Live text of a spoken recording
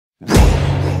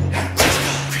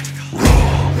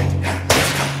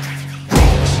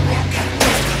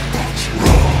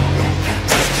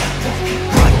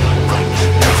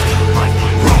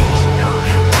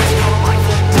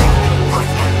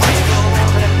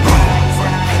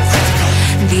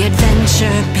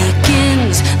adventure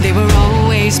begins. They were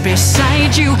always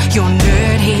beside you, your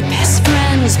nerdy best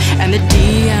friends, and the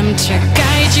DM to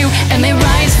guide you. And they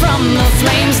rise from the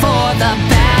flames for the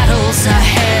battles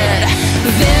ahead.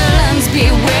 Villains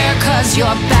beware, 'cause you're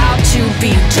about to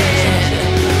be dead.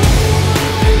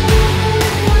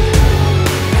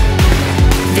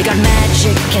 They got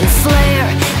magic and flair,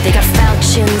 they got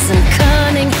falchions and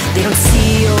cunning. They don't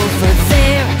see over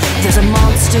there, there's a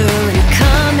monster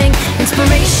incoming.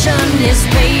 Inspiration is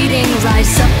waiting,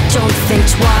 rise up, don't think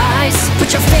twice.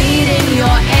 Put your fate in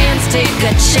your hands, take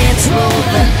a chance, roll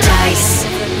the dice.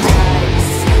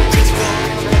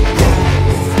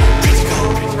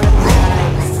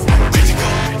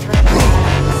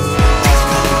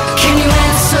 Can you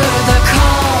answer the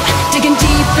call, digging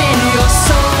deep in your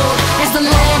soul? As the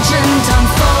legend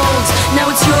unfolds, now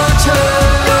it's your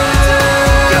turn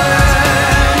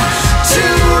to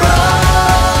roll.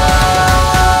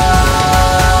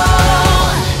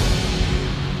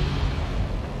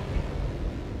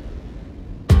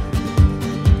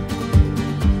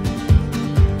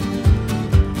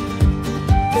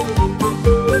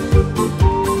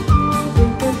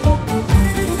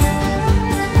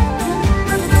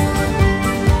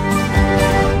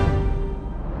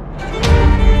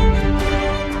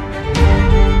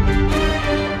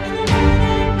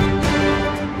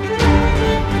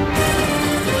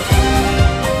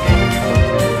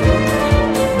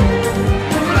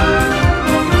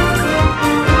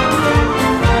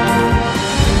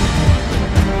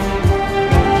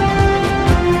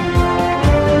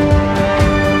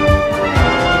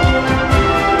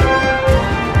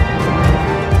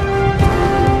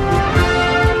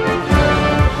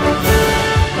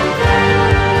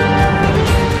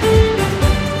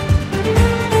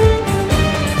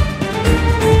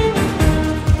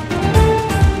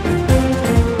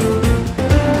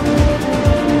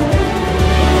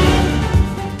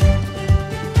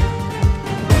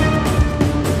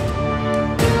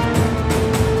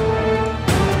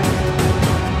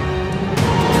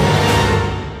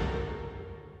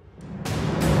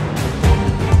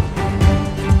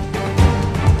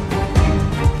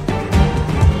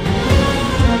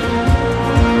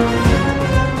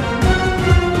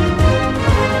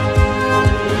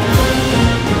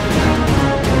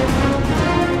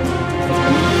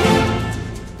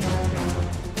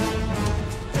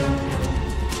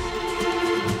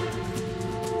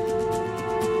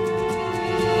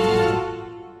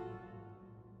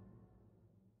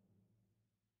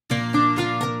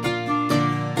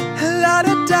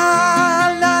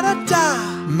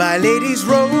 My lady's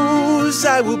rose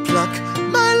I will pluck.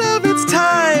 My love, it's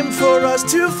time for us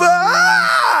to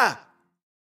fall.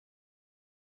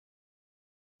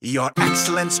 Your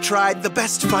Excellence tried the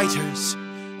best fighters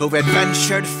who've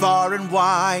adventured far and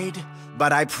wide,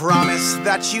 but I promise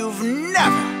that you've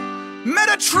never met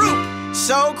a troop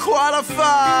so qualified.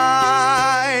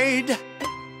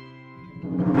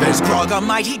 There's Grog, a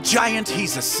mighty giant,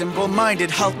 he's a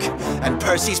simple-minded Hulk, and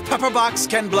Percy's pepperbox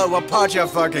can blow apart your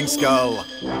fucking skull.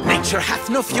 Nature hath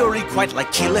no fury quite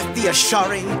like Keyleth the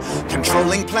Ashari,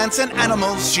 controlling plants and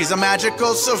animals, she's a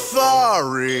magical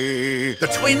safari. The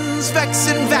twins Vex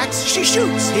and Vax, she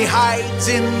shoots, he hides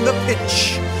in the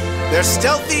pitch. They're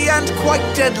stealthy and quite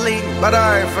deadly, but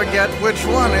I forget which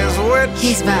one is which.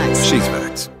 He's Vax. She's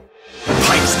Vax.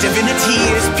 Pipe's divinity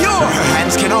is pure, her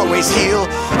hands can always heal.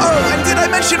 Oh, and did I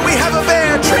mention we have a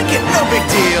bear trinket? No big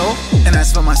deal. And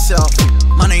as for myself,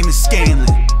 my name is Scanlan'd,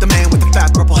 the man with the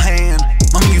fat purple hand.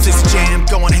 My music's jammed,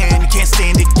 going hand, you can't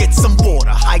stand it, get some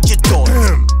water, hide your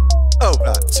daughter.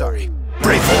 Sorry.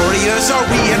 Brave warriors are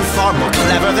we and far more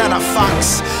clever than a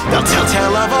fox. They'll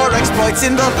tell of our exploits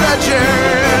in the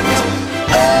legend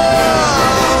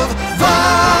of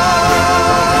Vox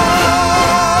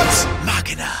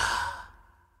Machina.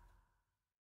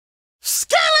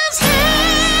 Scanlan'd's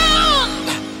hand!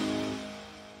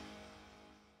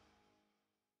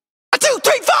 1, 2,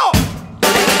 3, 4!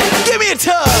 Give me a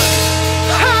tug!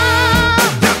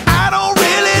 I don't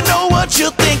really know what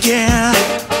you're thinking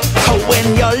when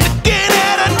you're looking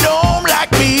at a gnome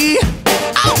like me.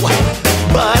 Oh,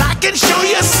 but I can show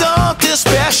you something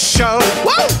special.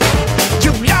 Whoa!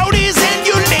 You ladies and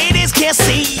you ladies can't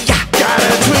see. Got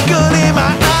a twinkle in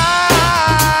my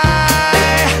eye.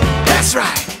 That's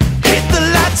right. Hit the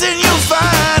lights and you'll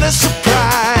find a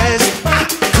surprise.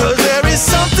 'Cause there is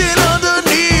something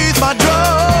underneath my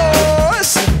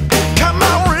drawers. Come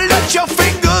on, let your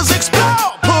fingers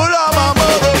explore. Pull on my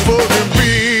motherfucking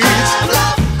beats.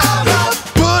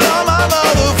 Put on my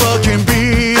motherfucking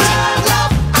beats.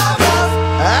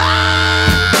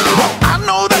 Well, I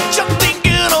know that you're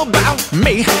thinking about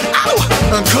me. Ow!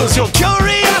 'Cause your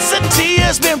curiosity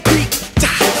has been piqued.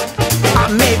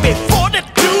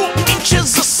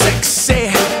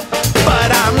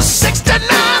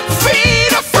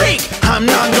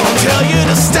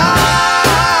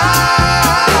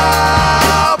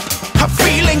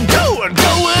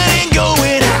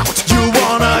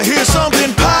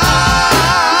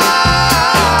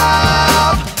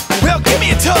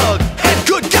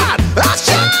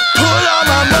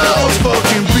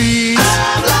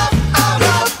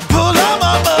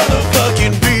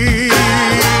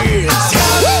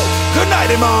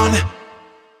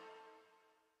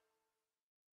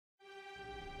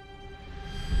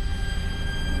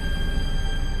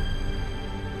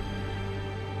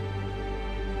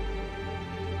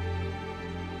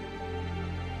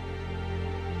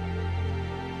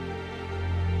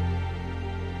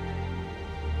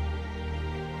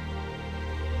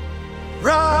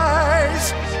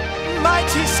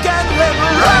 mighty Scanlan'd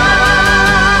rise!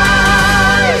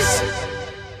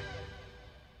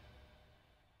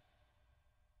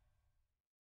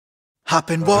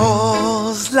 Hopping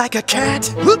walls like a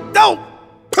cat. No!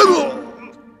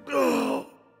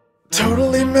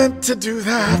 Totally meant to do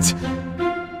that.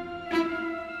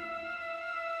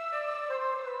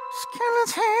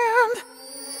 Scanlan'd's hand.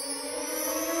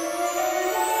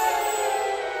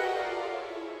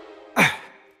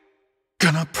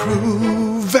 Gonna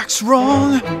prove Vex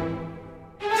wrong.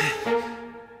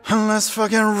 Unless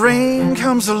fucking rain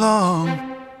comes along.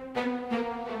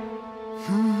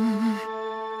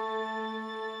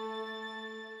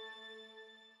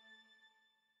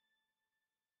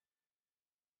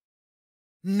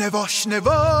 Nevosh,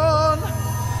 Nevonn.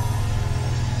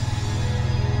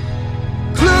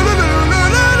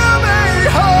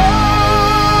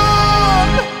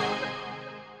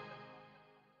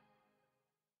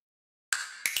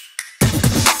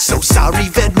 So sorry,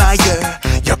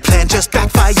 Vedmeyer, your plan just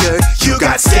backfired. You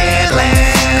got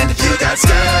Scanlan'd, you got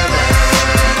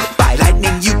Scanlan'd. By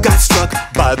lightning you got struck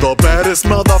by the baddest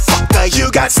motherfucker. You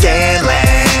got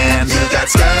Scanlan'd, you got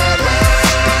Scanlan'd.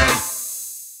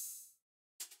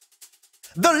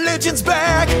 The legend's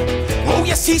back, oh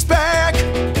yes he's back.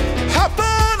 Hop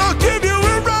on, I'll give